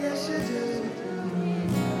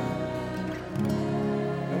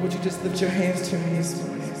Would you just lift your hands to me this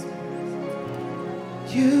morning?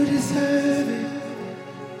 You deserve it.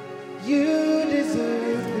 You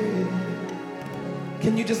deserve it.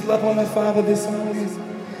 Can you just love on the Father this morning?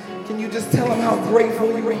 Can you just tell him how grateful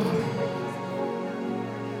you are?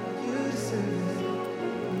 You deserve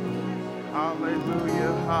it.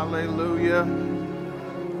 Hallelujah, hallelujah.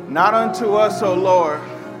 Not unto us, O Lord,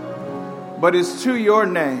 but it's to your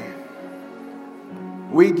name.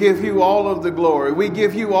 We give you all of the glory. We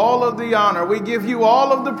give you all of the honor. We give you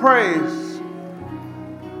all of the praise.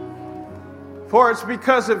 For it's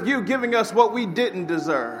because of you giving us what we didn't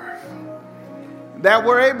deserve that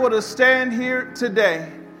we're able to stand here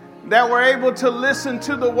today, that we're able to listen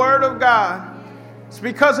to the word of God. It's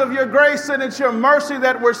because of your grace and it's your mercy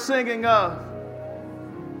that we're singing of.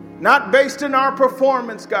 Not based in our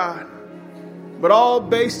performance, God, but all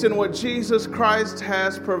based in what Jesus Christ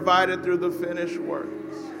has provided through the finished works.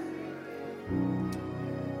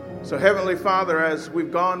 So, Heavenly Father, as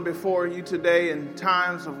we've gone before you today in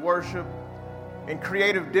times of worship, in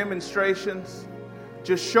creative demonstrations,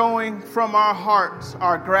 just showing from our hearts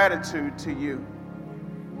our gratitude to you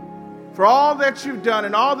for all that you've done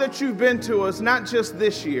and all that you've been to us, not just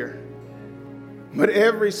this year, but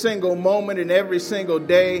every single moment and every single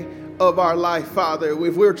day of our life, Father.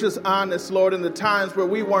 If we're just honest, Lord, in the times where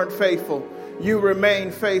we weren't faithful, you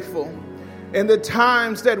remain faithful. In the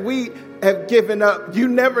times that we have given up, you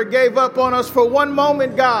never gave up on us for one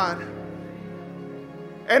moment, God.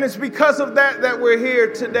 And it's because of that that we're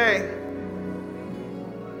here today.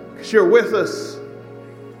 Because you're with us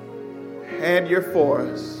and you're for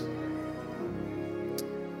us.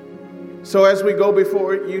 So as we go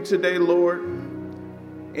before you today, Lord,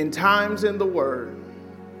 in times in the Word,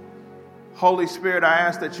 Holy Spirit, I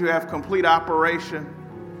ask that you have complete operation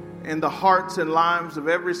in the hearts and lives of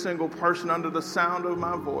every single person under the sound of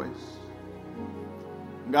my voice.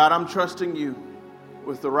 God, I'm trusting you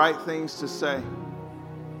with the right things to say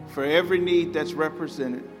for every need that's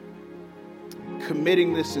represented,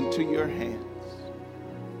 committing this into your hands.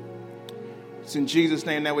 It's in Jesus'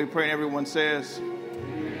 name that we pray, and everyone says,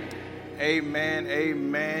 amen,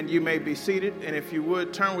 amen. You may be seated, and if you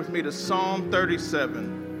would, turn with me to Psalm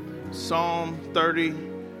 37. Psalm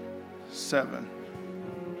 37.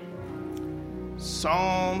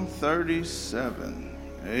 Psalm 37.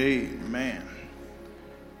 Amen.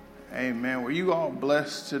 Amen. Were you all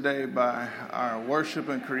blessed today by our worship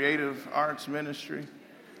and creative arts ministry?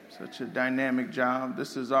 Such a dynamic job.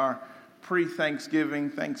 This is our Thanksgiving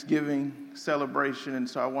celebration, and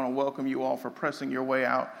so I want to welcome you all for pressing your way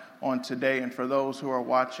out on today. And for those who are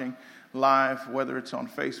watching live, whether it's on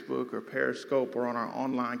Facebook or Periscope or on our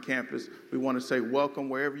online campus, we want to say welcome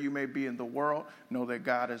wherever you may be in the world. Know that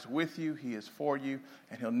God is with you, He is for you,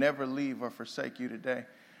 and He'll never leave or forsake you today.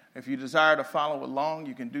 If you desire to follow along,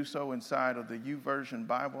 you can do so inside of the YouVersion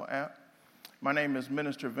Bible app. My name is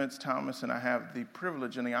Minister Vincent Thomas, and I have the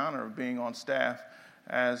privilege and the honor of being on staff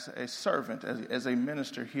as a servant, as a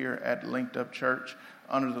minister here at Linked Up Church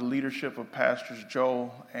under the leadership of Pastors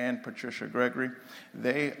Joel and Patricia Gregory.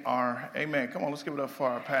 They are, amen, come on, let's give it up for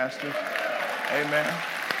our pastors. Amen.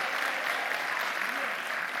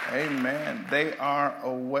 Amen. They are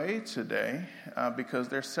away today because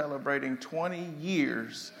they're celebrating 20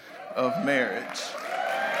 years of marriage.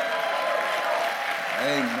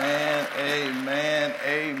 Amen, amen,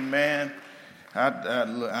 amen. I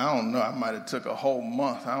don't know. I might have took a whole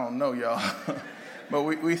month. I don't know, y'all. But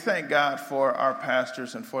we thank God for our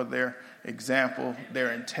pastors and for their example,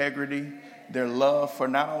 their integrity, their love for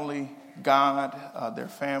not only God, their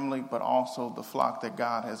family, but also the flock that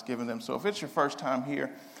God has given them. So if it's your first time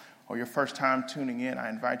here or your first time tuning in, I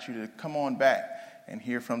invite you to come on back and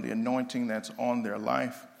hear from the anointing that's on their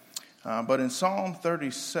life. But in Psalm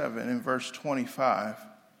 37, in verse 25,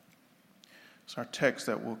 it's our text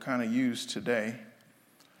that we'll kind of use today.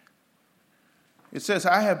 It says,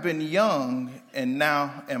 I have been young and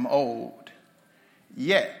now am old,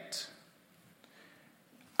 yet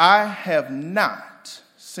I have not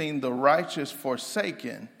seen the righteous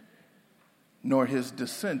forsaken, nor his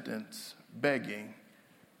descendants begging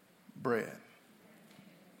bread.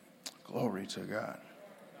 Glory to God.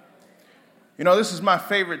 You know, this is my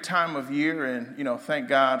favorite time of year, and, thank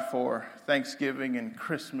God for Thanksgiving and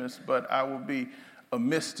Christmas, but I will be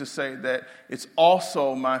amiss to say that it's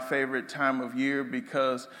also my favorite time of year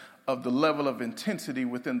because of the level of intensity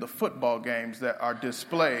within the football games that are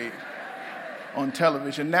displayed on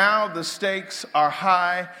television. Now the stakes are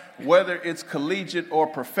high, whether it's collegiate or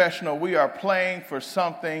professional. We are playing for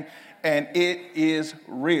something and it is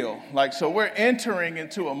real. So we're entering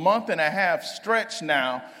into a month and a half stretch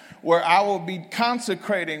now where I will be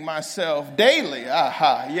consecrating myself daily,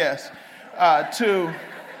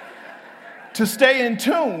 to stay in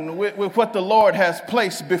tune with what the Lord has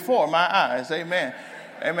placed before my eyes. Amen.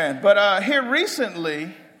 Amen. But here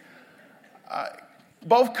recently,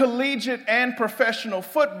 both collegiate and professional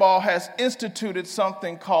football has instituted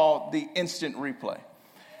something called the instant replay.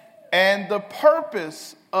 And the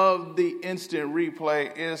purpose of the instant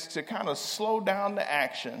replay is to kind of slow down the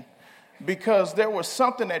action, because there was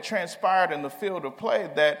something that transpired in the field of play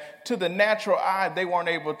that to the natural eye they weren't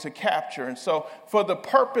able to capture. And so for the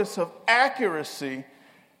purpose of accuracy,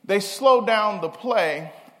 they slow down the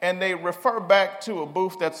play and they refer back to a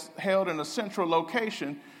booth that's held in a central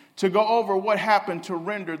location to go over what happened to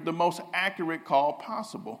render the most accurate call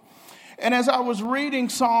possible. And as I was reading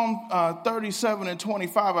Psalm 37 and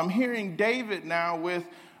 25, I'm hearing David now with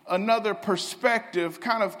another perspective,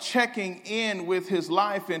 kind of checking in with his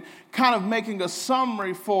life and kind of making a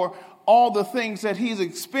summary for all the things that he's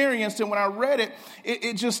experienced. And when I read it,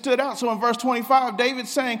 it just stood out. So in verse 25, David's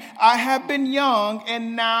saying, I have been young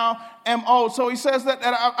and now am old. So he says that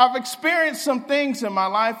I've experienced some things in my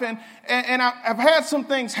life and I've had some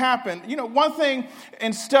things happen. You know, one thing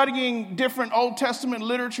in studying different Old Testament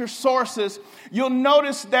literature sources, you'll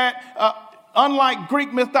notice that unlike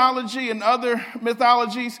Greek mythology and other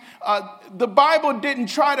mythologies, the Bible didn't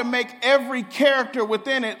try to make every character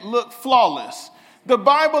within it look flawless. The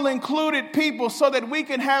Bible included people so that we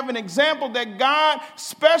can have an example that God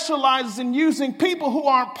specializes in using people who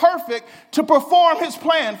aren't perfect to perform his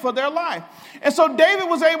plan for their life. And so David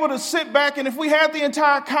was able to sit back, and if we had the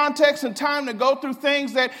entire context and time to go through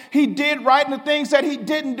things that he did right and the things that he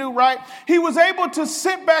didn't do right, he was able to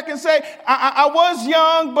sit back and say, I was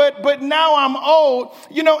young, but now I'm old.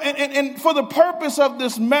 You know, and for the purpose of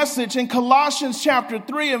this message in Colossians chapter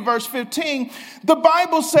 3 and verse 15, the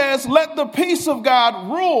Bible says, let the peace of God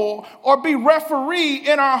rule or be referee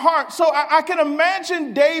in our hearts. So I can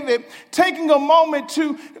imagine David taking a moment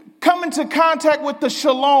to come into contact with the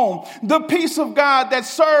shalom, the peace of God that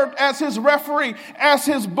served as his referee, as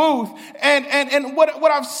his booth. And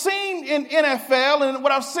what I've seen in NFL and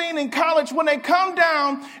what I've seen in college, when they come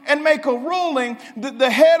down and make a ruling, the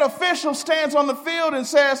head official stands on the field and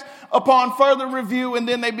says, upon further review, and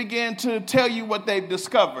then they begin to tell you what they've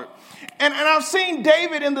discovered. And I've seen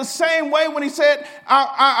David in the same way when he said,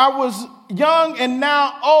 I was young and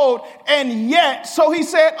now old, and yet, so he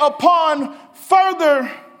said, upon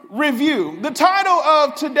further review. The title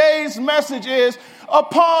of today's message is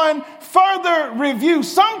Upon Further Review.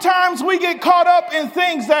 Sometimes we get caught up in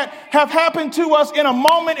things that have happened to us in a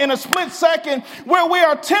moment, in a split second, where we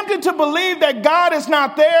are tempted to believe that God is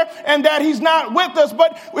not there and that he's not with us.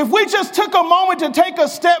 But if we just took a moment to take a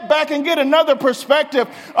step back and get another perspective,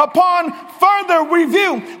 upon further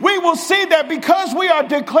review, we will see that because we are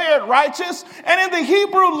declared righteous, and in the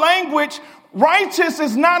Hebrew language, righteous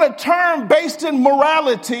is not a term based in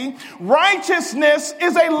morality. Righteousness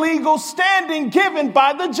is a legal standing given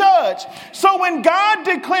by the judge. So when God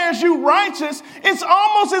declares you righteous, it's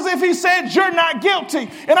almost as if he said you're not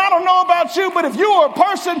guilty. And I don't know about you, but if you were a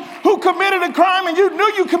person who committed a crime and you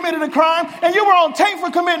knew you committed a crime and you were on tape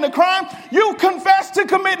for committing a crime, you confessed to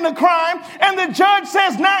committing a crime, and the judge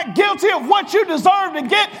says not guilty of what you deserve to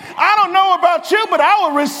get, I don't know about you, but I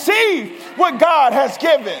will receive what God has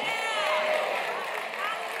given.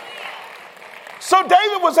 So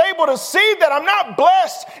David was able to see that I'm not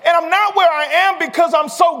blessed and I'm not where I am because I'm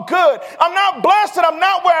so good. I'm not blessed and I'm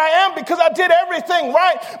not where I am because I did everything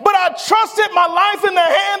right. But I trusted my life in the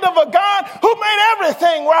hand of a God who made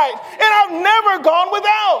everything right. And I've never gone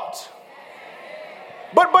without.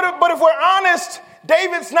 But if we're honest,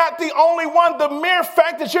 David's not the only one. The mere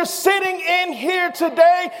fact that you're sitting in here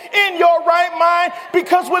today in your right mind,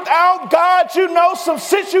 because without God, you know some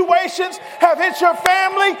situations have hit your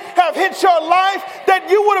family, have hit your life, that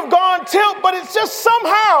you would have gone tilt, but it's just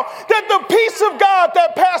somehow that the peace of God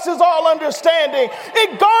that passes all understanding,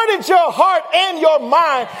 it guarded your heart and your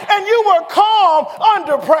mind, and you were calm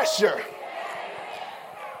under pressure.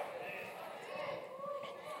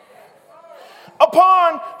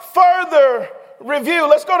 Upon further review,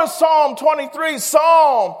 let's go to Psalm 23.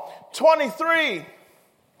 Psalm 23.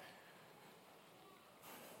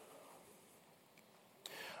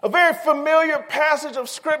 A very familiar passage of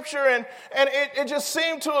scripture, and it just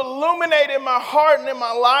seemed to illuminate in my heart and in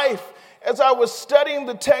my life as I was studying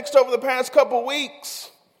the text over the past couple weeks.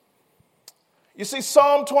 You see,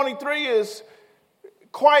 Psalm 23 is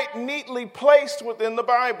quite neatly placed within the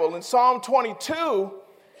Bible. In Psalm 22,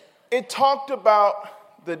 it talked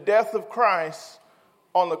about the death of Christ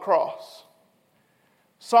on the cross.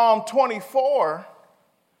 Psalm 24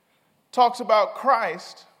 talks about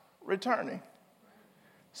Christ returning.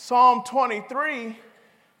 Psalm 23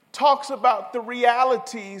 talks about the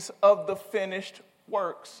realities of the finished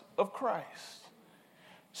works of Christ.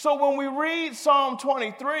 So when we read Psalm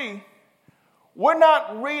 23, we're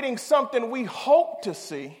not reading something we hope to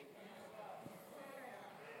see.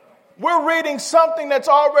 We're reading something that's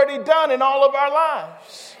already done in all of our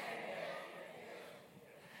lives.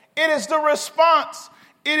 It is the response.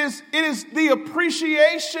 It is the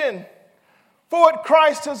appreciation for what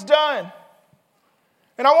Christ has done.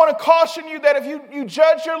 And I want to caution you that if you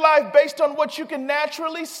judge your life based on what you can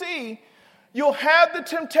naturally see, you'll have the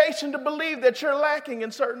temptation to believe that you're lacking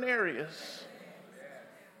in certain areas.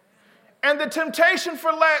 And the temptation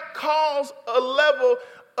for lack calls a level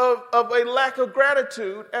of a lack of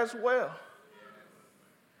gratitude as well.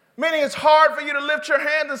 Meaning it's hard for you to lift your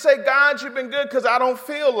hand and say, God, you've been good, because I don't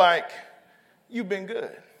feel like you've been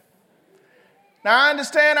good. Now, I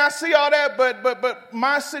understand, I see all that, but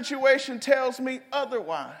my situation tells me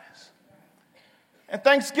otherwise. And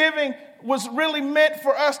Thanksgiving was really meant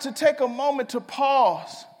for us to take a moment to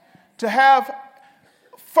pause, to have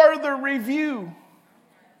further review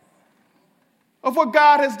of what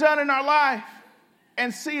God has done in our life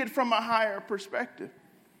and see it from a higher perspective.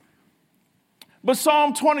 But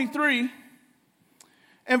Psalm 23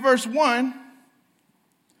 and verse 1,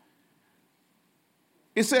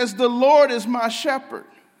 it says, the Lord is my shepherd,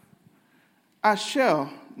 I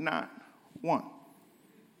shall not want.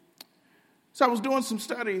 So I was doing some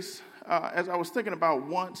studies as I was thinking about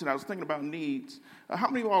wants and I was thinking about needs. How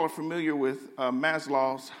many of you all are familiar with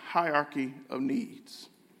Maslow's hierarchy of needs?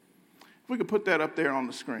 If we could put that up there on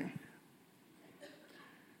the screen.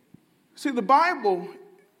 See, the Bible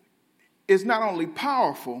is not only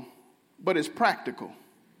powerful, but it's practical.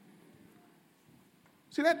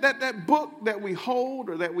 See, that book that we hold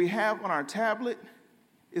or that we have on our tablet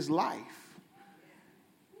is life.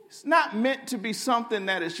 It's not meant to be something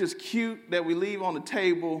that is just cute that we leave on the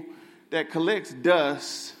table that collects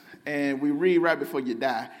dust and we read right before you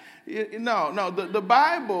die. No, the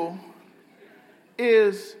Bible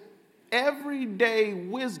is everyday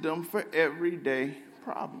wisdom for everyday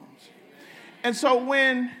problems. And so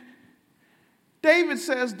when David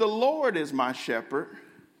says, the Lord is my shepherd,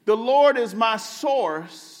 the Lord is my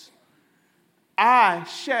source, I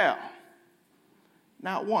shall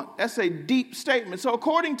not want. That's a deep statement. So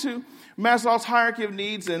according to Maslow's hierarchy of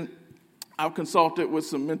needs, and I've consulted with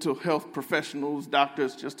some mental health professionals,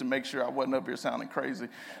 doctors, just to make sure I wasn't up here sounding crazy.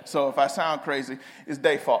 So if I sound crazy, it's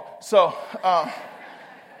their fault. So,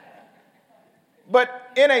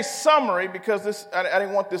 but in a summary, because I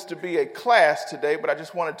didn't want this to be a class today, but I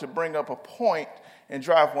just wanted to bring up a point and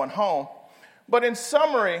drive one home. But in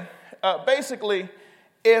summary, basically,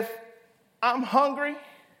 if I'm hungry,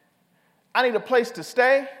 I need a place to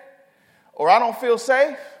stay, or I don't feel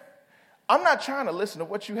safe, I'm not trying to listen to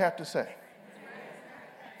what you have to say.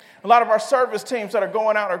 A lot of our service teams that are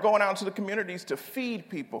going out into the communities to feed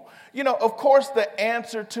people. You know, of course, the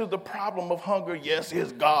answer to the problem of hunger, yes,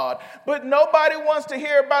 is God. But nobody wants to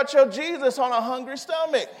hear about your Jesus on a hungry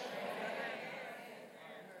stomach.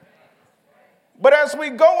 But as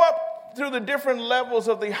we go up through the different levels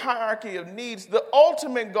of the hierarchy of needs, the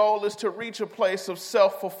ultimate goal is to reach a place of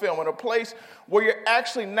self-fulfillment, a place where you're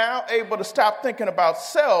actually now able to stop thinking about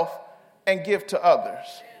self and give to others.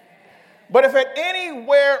 But if at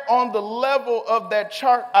anywhere on the level of that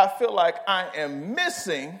chart I feel like I am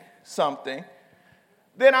missing something,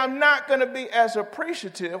 then I'm not going to be as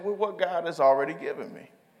appreciative with what God has already given me.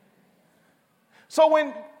 So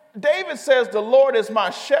when David says, the Lord is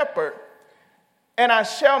my shepherd, and I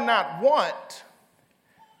shall not want,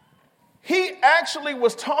 he actually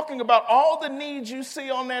was talking about all the needs you see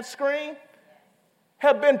on that screen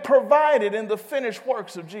have been provided in the finished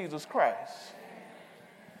works of Jesus Christ.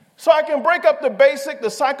 So I can break up the basic,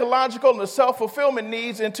 the psychological, and the self-fulfillment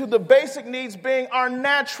needs into the basic needs being our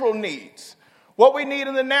natural needs. What we need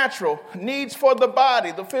in the natural, needs for the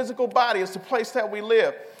body, the physical body is the place that we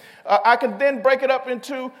live. I can then break it up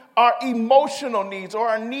into our emotional needs or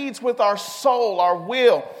our needs with our soul, our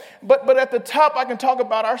will. But at the top, I can talk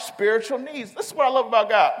about our spiritual needs. This is what I love about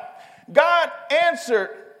God. God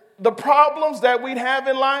answered the problems that we'd have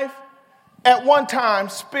in life at one time,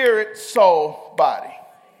 spirit, soul, body.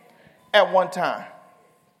 At one time.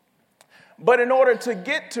 But in order to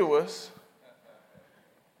get to us,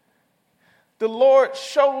 the Lord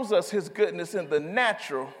shows us his goodness in the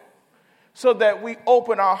natural so that we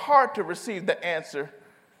open our heart to receive the answer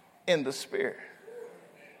in the spirit.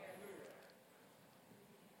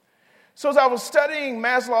 So as I was studying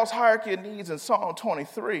Maslow's hierarchy of needs in Psalm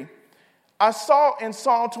 23, I saw in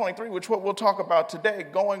Psalm 23, which is what we'll talk about today,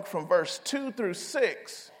 going from verse 2 through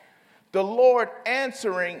 6, the Lord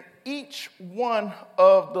answering each one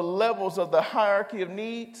of the levels of the hierarchy of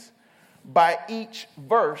needs by each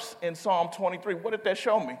verse in Psalm 23. What did that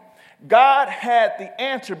show me? God had the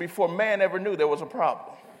answer before man ever knew there was a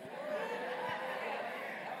problem.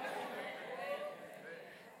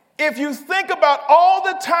 If you think about all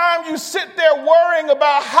the time you sit there worrying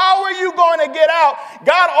about how are you going to get out,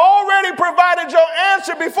 God already provided your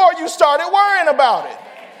answer before you started worrying about it.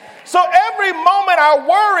 So every moment I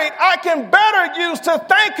worried, I can better use to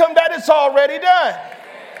thank him that it's already done.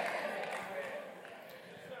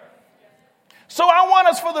 So I want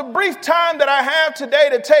us, for the brief time that I have today,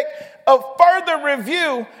 to take a further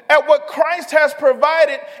review at what Christ has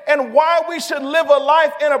provided and why we should live a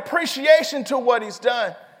life in appreciation to what he's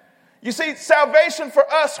done. You see, salvation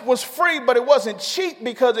for us was free, but it wasn't cheap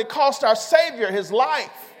because it cost our Savior his life.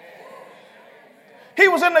 He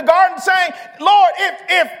was in the garden saying, Lord,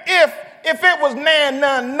 if it was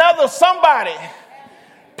none other somebody,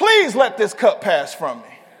 please let this cup pass from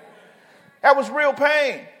me. That was real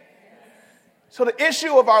pain. So the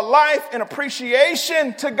issue of our life and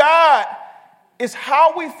appreciation to God is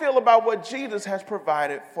how we feel about what Jesus has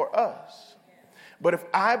provided for us. But if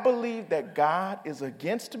I believe that God is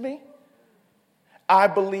against me, I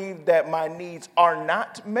believe that my needs are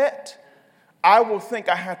not met, I will think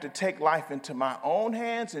I have to take life into my own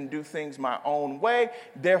hands and do things my own way.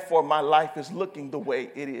 Therefore, my life is looking the way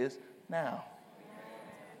it is now.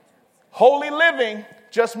 Holy living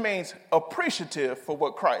just means appreciative for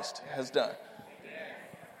what Christ has done.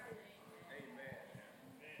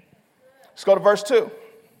 Let's go to verse 2.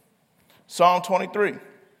 Psalm 23,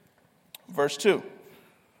 verse 2.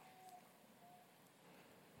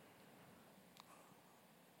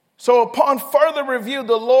 So upon further review,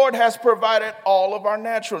 the Lord has provided all of our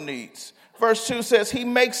natural needs. Verse 2 says, he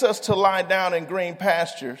makes us to lie down in green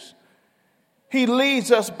pastures. He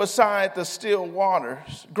leads us beside the still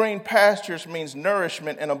waters. Green pastures means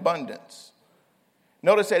nourishment and abundance.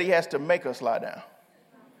 Notice that he has to make us lie down.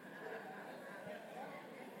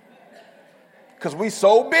 Because we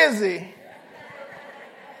so busy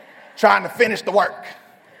trying to finish the work.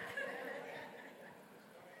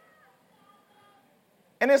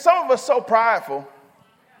 And then some of us so prideful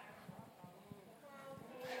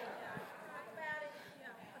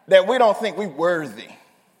that we don't think we're worthy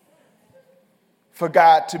for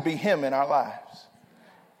God to be him in our lives.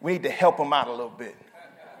 We need to help him out a little bit.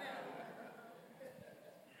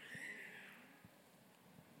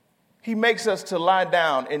 He makes us to lie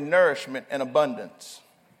down in nourishment and abundance.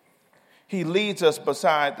 He leads us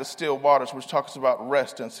beside the still waters, which talks about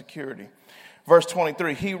rest and security. Verse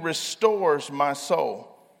 23, he restores my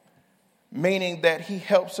soul, meaning that he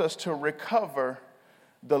helps us to recover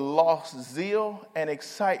the lost zeal and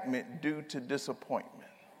excitement due to disappointment.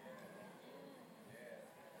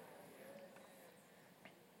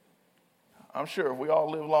 I'm sure if we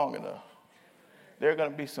all live long enough, there are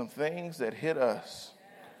going to be some things that hit us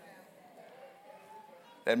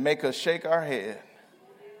that make us shake our head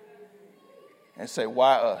and say,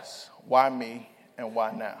 why us? Why me? And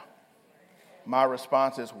why now? My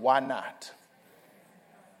response is, why not?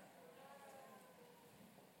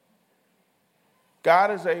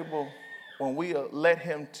 God is able, when we let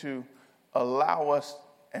him to allow us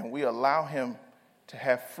and we allow him to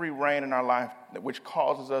have free reign in our life, which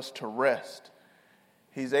causes us to rest,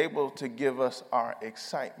 he's able to give us our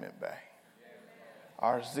excitement back,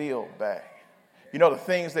 our zeal back. You know, the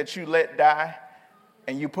things that you let die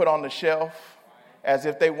and you put on the shelf as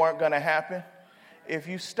if they weren't going to happen? If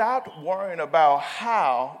you stopped worrying about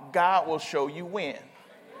how, God will show you when.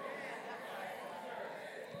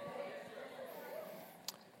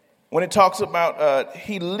 When it talks about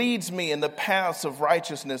he leads me in the paths of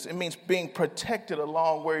righteousness, it means being protected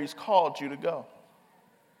along where he's called you to go.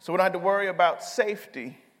 So we don't have to worry about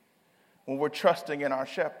safety when we're trusting in our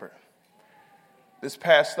shepherd. This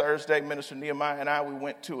past Thursday, Minister Nehemiah and I, we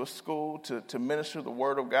went to a school to minister the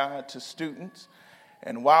word of God to students.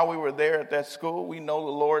 And while we were there at that school, we know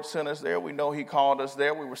the Lord sent us there. We know he called us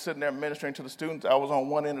there. We were sitting there ministering to the students. I was on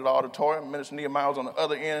one end of the auditorium. Minister Nehemiah was on the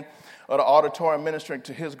other end of the auditorium ministering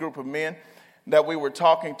to his group of men that we were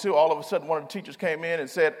talking to. All of a sudden, one of the teachers came in and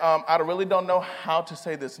said, I really don't know how to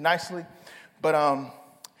say this nicely, but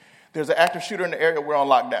there's an active shooter in the area. We're on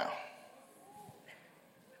lockdown.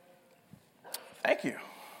 Thank you.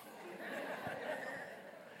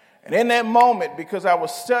 And in that moment, because I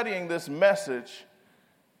was studying this message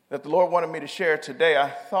that the Lord wanted me to share today, I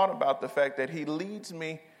thought about the fact that he leads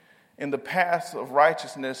me in the paths of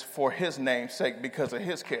righteousness for his name's sake because of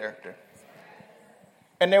his character.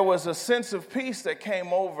 And there was a sense of peace that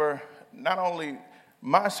came over not only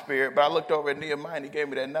my spirit, but I looked over at Nehemiah and he gave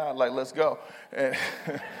me that nod like, let's go. And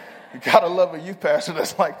you got to love a youth pastor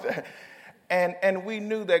that's like that. And we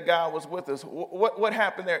knew that God was with us. What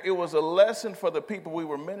happened there? It was a lesson for the people we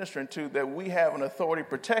were ministering to that we have an authority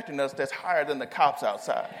protecting us that's higher than the cops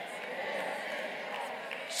outside.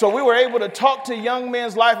 So we were able to talk to young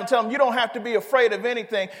men's life and tell them, you don't have to be afraid of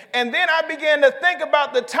anything. And then I began to think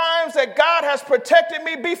about the times that God has protected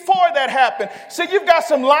me before that happened. So you've got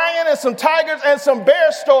some lion and some tigers and some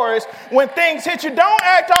bear stories when things hit you. Don't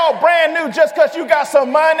act all brand new just because you got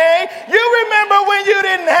some money. You remember when you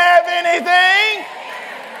didn't have anything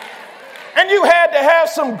and you had to have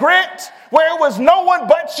some grit where it was no one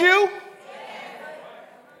but you.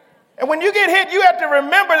 And when you get hit, you have to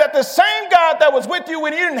remember that the same God that was with you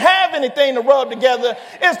when you didn't have anything to rub together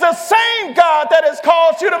is the same God that has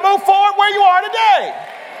caused you to move forward where you are today.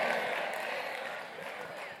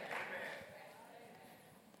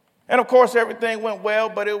 And of course, everything went well,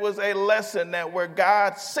 but it was a lesson that where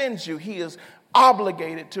God sends you, he is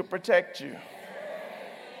obligated to protect you.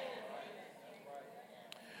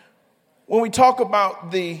 When we talk about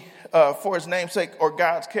the for his name's sake or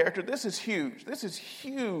God's character, this is huge. This is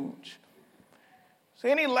huge. So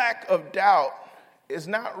any lack of doubt is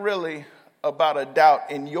not really about a doubt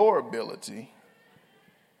in your ability.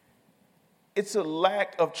 It's a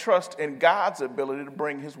lack of trust in God's ability to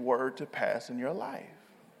bring his word to pass in your life.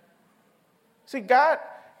 See, God,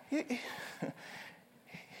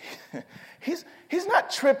 he's not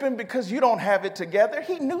tripping because you don't have it together.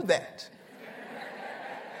 He knew that.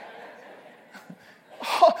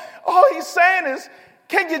 All he's saying is,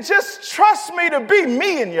 can you just trust me to be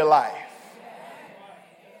me in your life?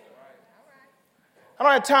 I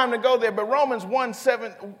don't have time to go there, but Romans 1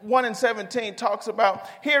 and 17 talks about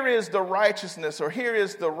here is the righteousness or here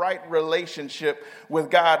is the right relationship with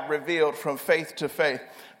God revealed from faith to faith.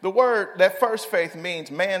 The word, that first faith means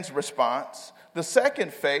man's response. The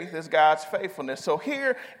second faith is God's faithfulness. So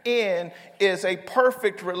herein is a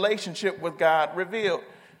perfect relationship with God revealed.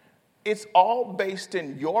 It's all based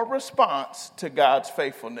in your response to God's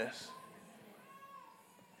faithfulness.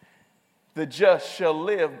 The just shall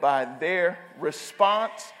live by their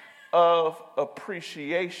response of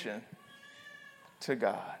appreciation to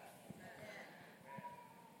God.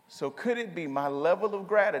 So could it be my level of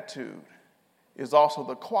gratitude is also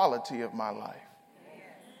the quality of my life?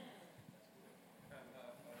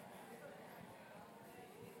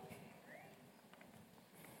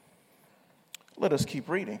 Let us keep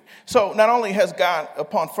reading. So not only has God,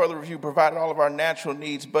 upon further review, provided all of our natural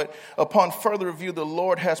needs, but upon further review, the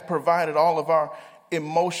Lord has provided all of our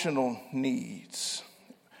emotional needs.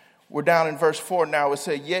 We're down in verse 4 now. It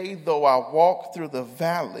says, yea, though I walk through the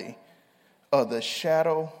valley of the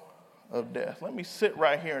shadow of death. Let me sit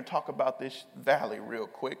right here and talk about this valley real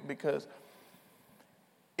quick, because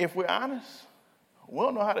if we're honest, we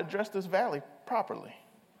don't know how to address this valley properly.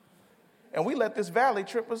 And we let this valley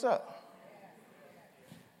trip us up.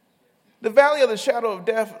 The valley of the shadow of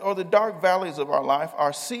death, or the dark valleys of our life,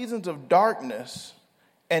 are seasons of darkness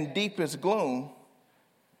and deepest gloom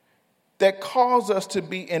that cause us to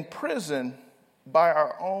be imprisoned by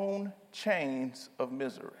our own chains of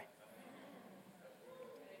misery.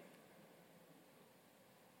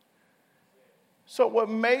 So what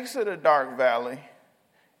makes it a dark valley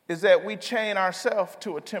is that we chain ourselves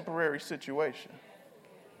to a temporary situation.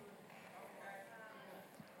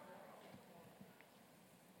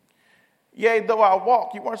 Yea, though I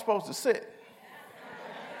walk, you weren't supposed to sit.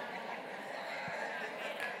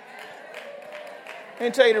 I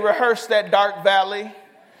didn't tell you to rehearse that dark valley,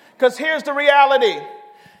 because here's the reality.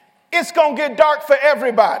 It's going to get dark for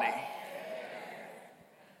everybody.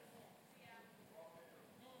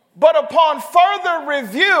 But upon further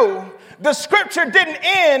review, the scripture didn't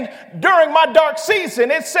end during my dark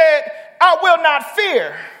season. It said, I will not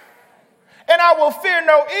fear. And I will fear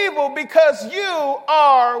no evil because you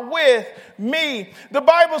are with me. The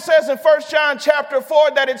Bible says in 1 John chapter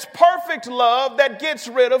 4 that it's perfect love that gets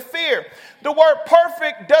rid of fear. The word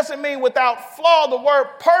perfect doesn't mean without flaw. The word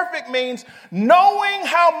perfect means knowing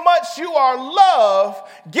how much you are loved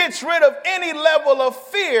gets rid of any level of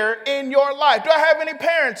fear in your life. Do I have any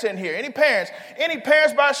parents in here? Any parents? Any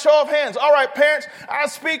parents by show of hands? All right, parents, I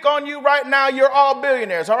speak on you right now. You're all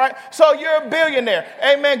billionaires, all right? So you're a billionaire.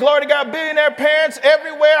 Amen. Glory to God. Billionaire parents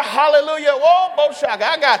everywhere. Hallelujah. Whoa, Boshaka.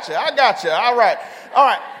 I got you. All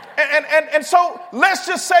right. And so let's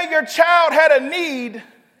just say your child had a need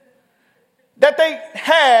that they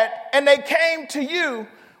had, and they came to you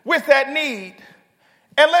with that need.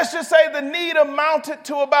 And let's just say the need amounted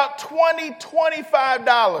to about $20,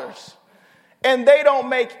 $25. And they don't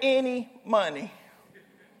make any money.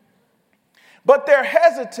 But they're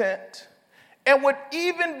hesitant and would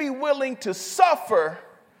even be willing to suffer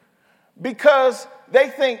because they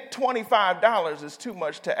think $25 is too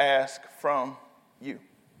much to ask from you.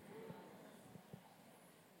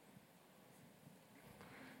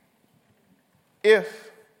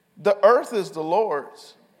 If the earth is the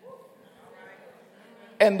Lord's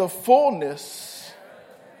and the fullness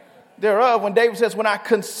thereof, when David says, when I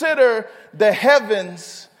consider the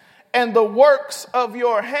heavens and the works of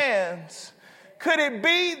your hands, could it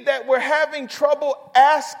be that we're having trouble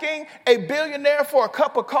asking a billionaire for a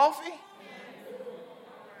cup of coffee?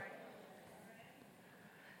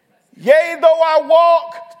 Yea, though I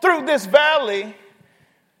walk through this valley,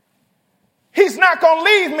 he's not going to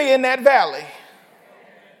leave me in that valley.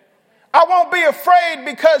 I won't be afraid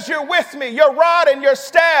because you're with me. Your rod and your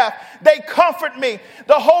staff, they comfort me.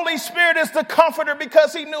 The Holy Spirit is the comforter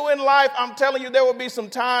because he knew in life, I'm telling you, there will be some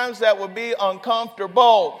times that will be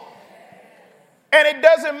uncomfortable. And it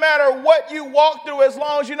doesn't matter what you walk through as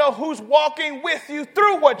long as you know who's walking with you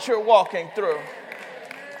through what you're walking through.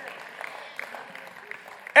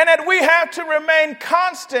 And that we have to remain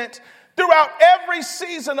constant throughout every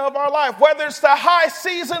season of our life, whether it's the high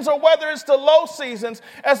seasons or whether it's the low seasons,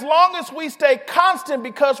 as long as we stay constant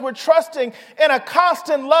because we're trusting in a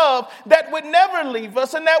constant love that would never leave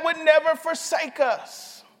us and that would never forsake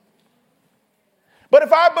us. But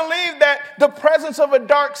if I believe that the presence of a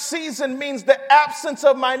dark season means the absence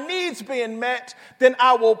of my needs being met, then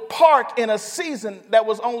I will park in a season that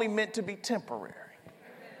was only meant to be temporary.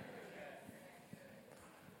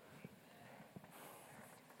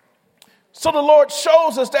 So the Lord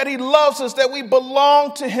shows us that he loves us, that we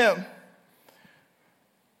belong to him.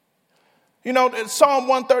 You know, Psalm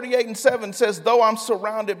 138:7 says, though I'm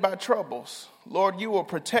surrounded by troubles, Lord, you will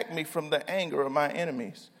protect me from the anger of my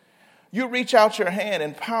enemies. You reach out your hand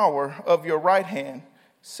and power of your right hand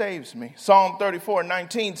saves me. Psalm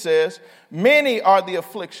 34:19 says, many are the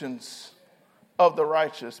afflictions of the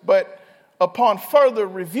righteous, but upon further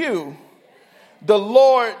review, the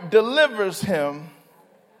Lord delivers him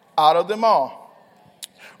out of them all.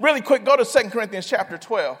 Really quick, go to 2 Corinthians chapter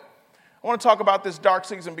 12. I want to talk about this dark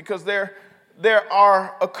season because there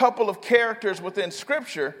are a couple of characters within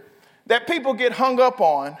Scripture that people get hung up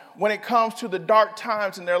on when it comes to the dark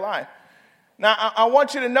times in their life. Now, I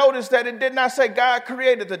want you to notice that it did not say God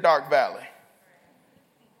created the dark valley.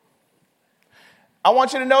 I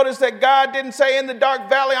want you to notice that God didn't say in the dark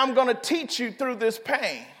valley, I'm going to teach you through this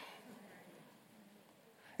pain.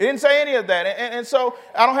 He didn't say any of that. And so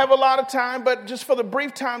I don't have a lot of time, but just for the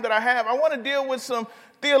brief time that I have, I want to deal with some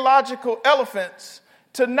theological elephants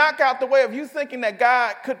to knock out the way of you thinking that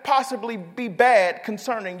God could possibly be bad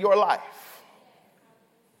concerning your life.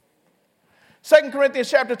 2 Corinthians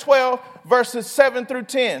chapter 12, verses 7 through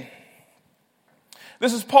 10.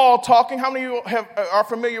 This is Paul talking. How many of you are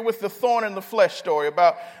familiar with the thorn in the flesh story,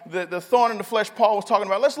 about the thorn in the flesh Paul was talking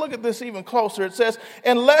about? Let's look at this even closer. It says,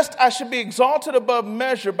 and lest I should be exalted above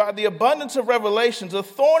measure by the abundance of revelations, a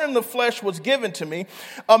thorn in the flesh was given to me,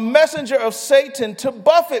 a messenger of Satan to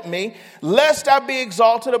buffet me, lest I be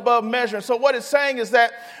exalted above measure. And so what it's saying is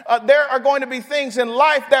that there are going to be things in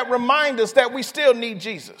life that remind us that we still need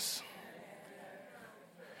Jesus.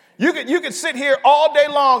 You could sit here all day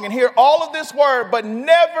long and hear all of this word, but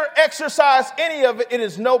never exercise any of it. It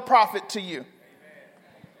is no profit to you.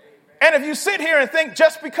 And if you sit here and think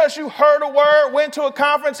just because you heard a word, went to a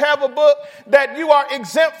conference, have a book, that you are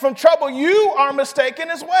exempt from trouble, you are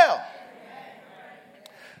mistaken as well.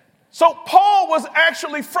 So Paul was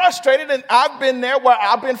actually frustrated, and I've been there where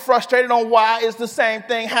I've been frustrated on why is the same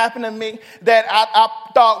thing happening to me that I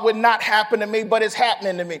thought would not happen to me, but it's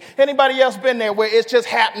happening to me. Anybody else been there where it's just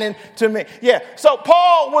happening to me? Yeah. So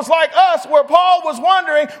Paul was like us, where Paul was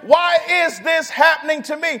wondering, why is this happening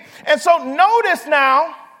to me? And so notice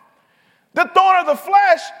now, the thorn of the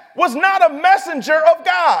flesh was not a messenger of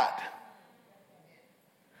God.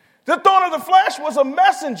 The thorn of the flesh was a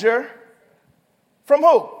messenger from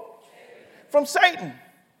who? From Satan.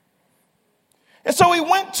 And so he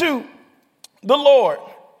went to the Lord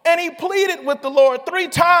and he pleaded with the Lord 3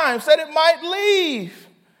 times that it might leave.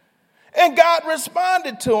 And God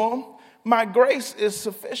responded to him, my grace is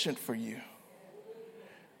sufficient for you.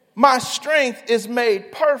 My strength is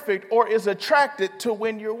made perfect, or is attracted to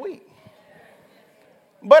when you're weak.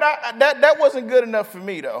 But that wasn't good enough for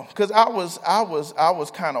me though, because I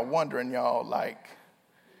was kind of wondering, y'all, like,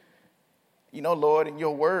 you know, Lord, in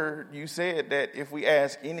your word, you said that if we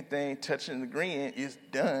ask anything touching and agreeing, it's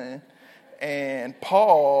done. And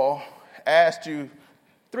Paul asked you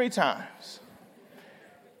 3 times.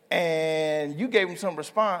 And you gave him some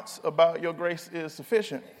response about your grace is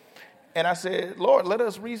sufficient. And I said, Lord, let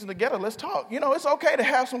us reason together. Let's talk. You know, it's okay to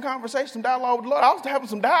have some conversation, some dialogue with the Lord. I was having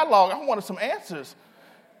some dialogue. I wanted some answers.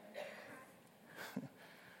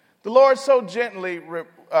 The Lord so gently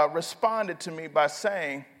responded to me by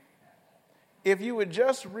saying, if you would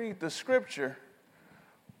just read the scripture,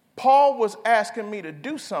 Paul was asking me to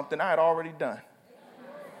do something I had already done.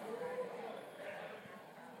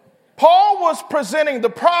 Paul was presenting the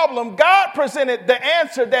problem. God presented the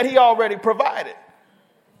answer that he already provided.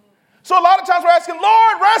 So a lot of times we're asking,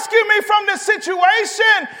 Lord, rescue me from this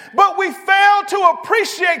situation. But we fail to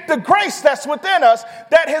appreciate the grace that's within us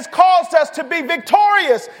that has caused us to be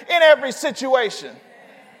victorious in every situation.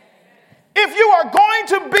 If you are going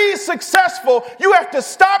to be successful, you have to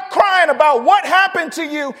stop crying about what happened to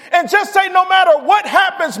you and just say, no matter what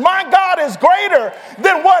happens, my God is greater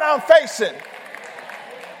than what I'm facing.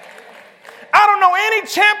 I don't know any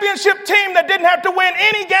championship team that didn't have to win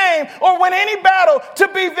any game or win any battle to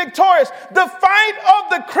be victorious. The fight of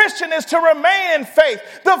the Christian is to remain in faith.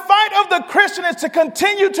 The fight of the Christian is to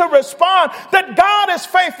continue to respond that God is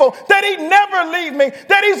faithful, that he never leaves me,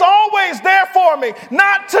 that he's always there for me,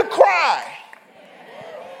 not to cry.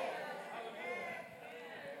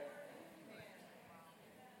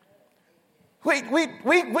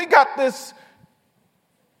 We got this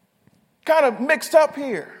kind of mixed up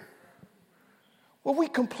here. Well, we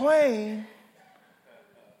complain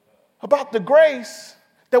about the grace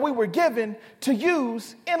that we were given to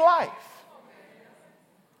use in life.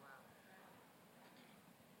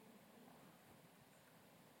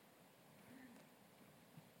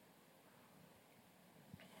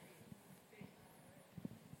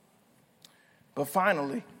 But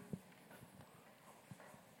finally,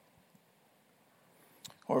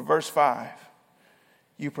 or verse 5,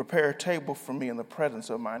 you prepare a table for me in the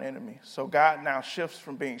presence of mine enemy. So God now shifts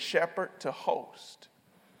from being shepherd to host.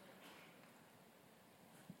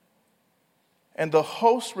 And the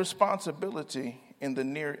host responsibility in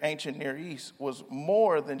the ancient Near East was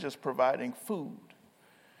more than just providing food,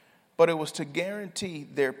 but it was to guarantee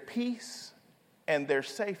their peace and their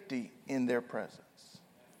safety in their presence.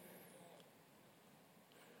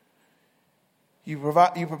 You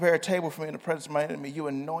prepare a table for me in the presence of my enemy. You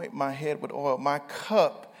anoint my head with oil. My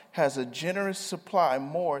cup has a generous supply,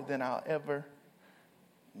 more than I'll ever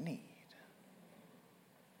need.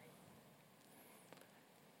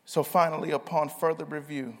 So finally, upon further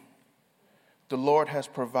review, the Lord has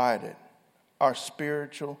provided our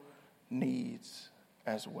spiritual needs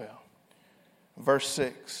as well. Verse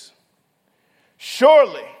 6.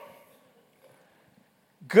 Surely,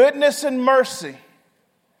 goodness and mercy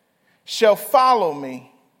shall follow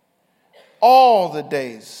me all the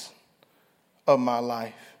days of my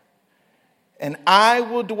life, and I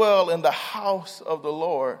will dwell in the house of the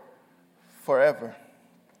Lord forever.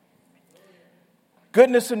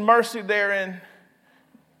 Goodness and mercy there in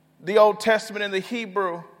the Old Testament, in the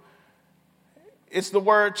Hebrew, it's the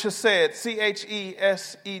word chesed,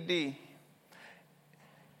 C-H-E-S-E-D.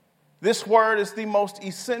 This word is the most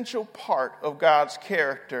essential part of God's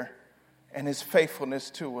character and his faithfulness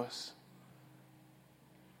to us.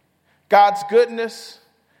 God's goodness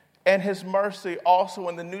and his mercy also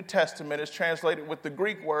in the New Testament is translated with the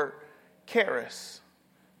Greek word charis,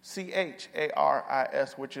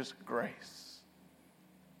 C-H-A-R-I-S, which is grace.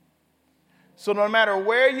 So no matter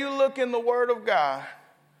where you look in the Word of God,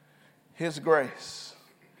 his grace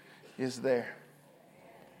is there.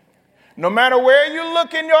 No matter where you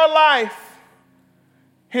look in your life,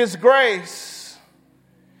 his grace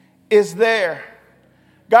is there.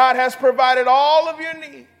 God has provided all of your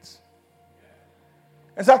needs.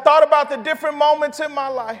 As I thought about the different moments in my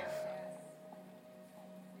life,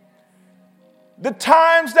 the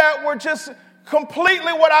times that were just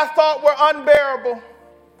completely what I thought were unbearable.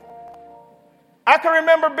 I can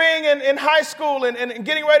remember being in high school and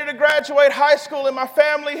getting ready to graduate high school, and my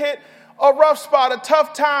family hit a rough spot, a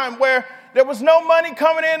tough time where there was no money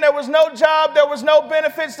coming in, there was no job, there was no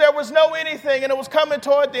benefits, there was no anything, and it was coming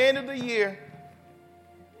toward the end of the year.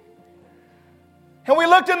 And we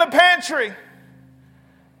looked in the pantry,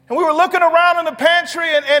 and we were looking around in the pantry,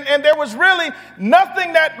 and there was really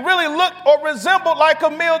nothing that really looked or resembled like a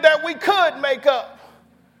meal that we could make up.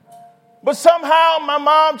 But somehow my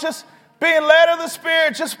mom, just being led of the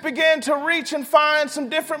Spirit, just began to reach and find some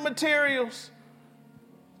different materials,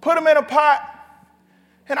 put them in a pot,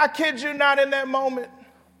 and I kid you not, in that moment,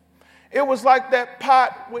 it was like that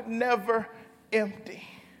pot would never empty.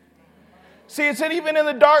 See, it's even in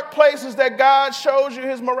the dark places that God shows you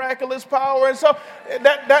his miraculous power. And so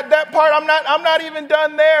that part, I'm not even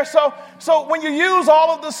done there. So when you use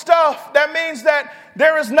all of the stuff, that means that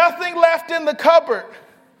there is nothing left in the cupboard.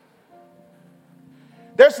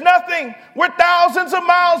 There's nothing. We're thousands of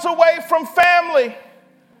miles away from family.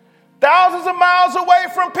 Thousands of miles away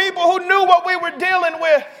from people who knew what we were dealing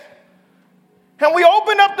with. And we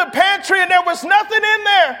opened up the pantry and there was nothing in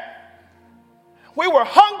there. We were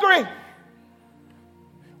hungry.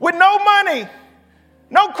 With no money,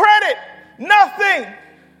 no credit, nothing.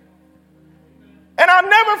 And I'll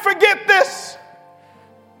never forget this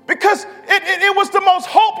because it was the most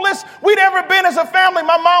hopeless we'd ever been as a family.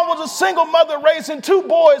 My mom was a single mother raising 2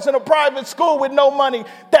 boys in a private school with no money.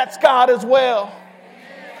 That's God as well.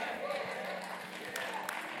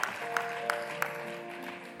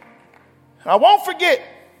 I won't forget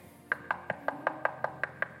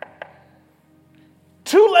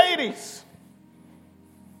 2 ladies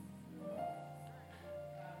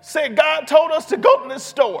said God told us to go to this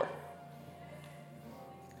store.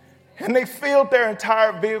 And they filled their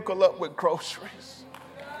entire vehicle up with groceries.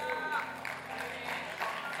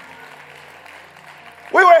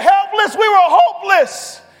 We were helpless, we were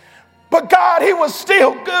hopeless. But God, he was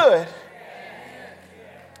still good.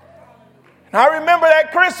 And I remember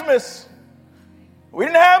that Christmas, we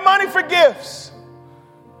didn't have money for gifts.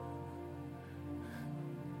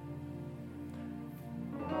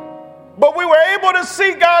 But we were able to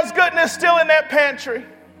see God's goodness still in that pantry.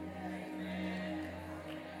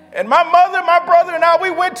 And my mother, my brother, and I,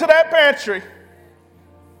 we went to that pantry.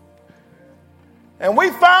 And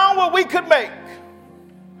we found what we could make.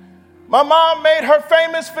 My mom made her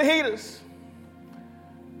famous fajitas.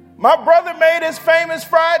 My brother made his famous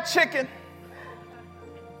fried chicken.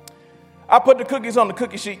 I put the cookies on the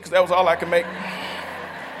cookie sheet because that was all I could make.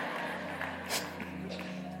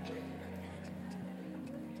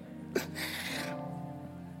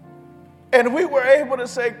 And we were able to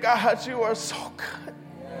say, God, you are so good.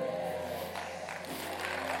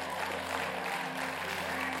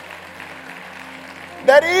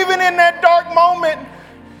 That even in that dark moment,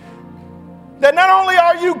 that not only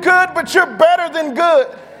are you good, but you're better than good.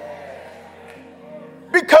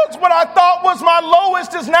 Because what I thought was my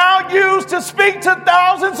lowest is now used to speak to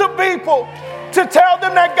thousands of people, to tell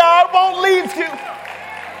them that God won't leave you.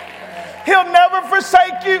 He'll never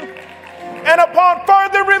forsake you. And upon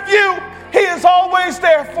further review, he is always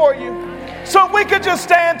there for you. So if we could just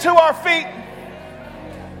stand to our feet.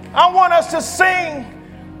 I want us to sing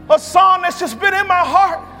a song that's just been in my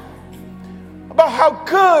heart about how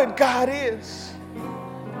good God is.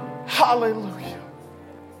 Hallelujah.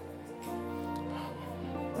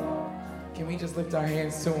 Can we just lift our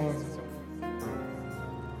hands to him?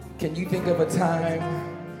 Can you think of a time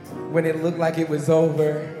when it looked like it was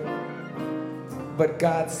over, but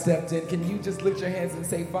God stepped in? Can you just lift your hands and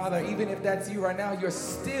say, Father, even if that's you right now, you're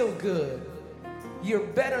still good. You're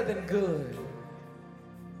better than good.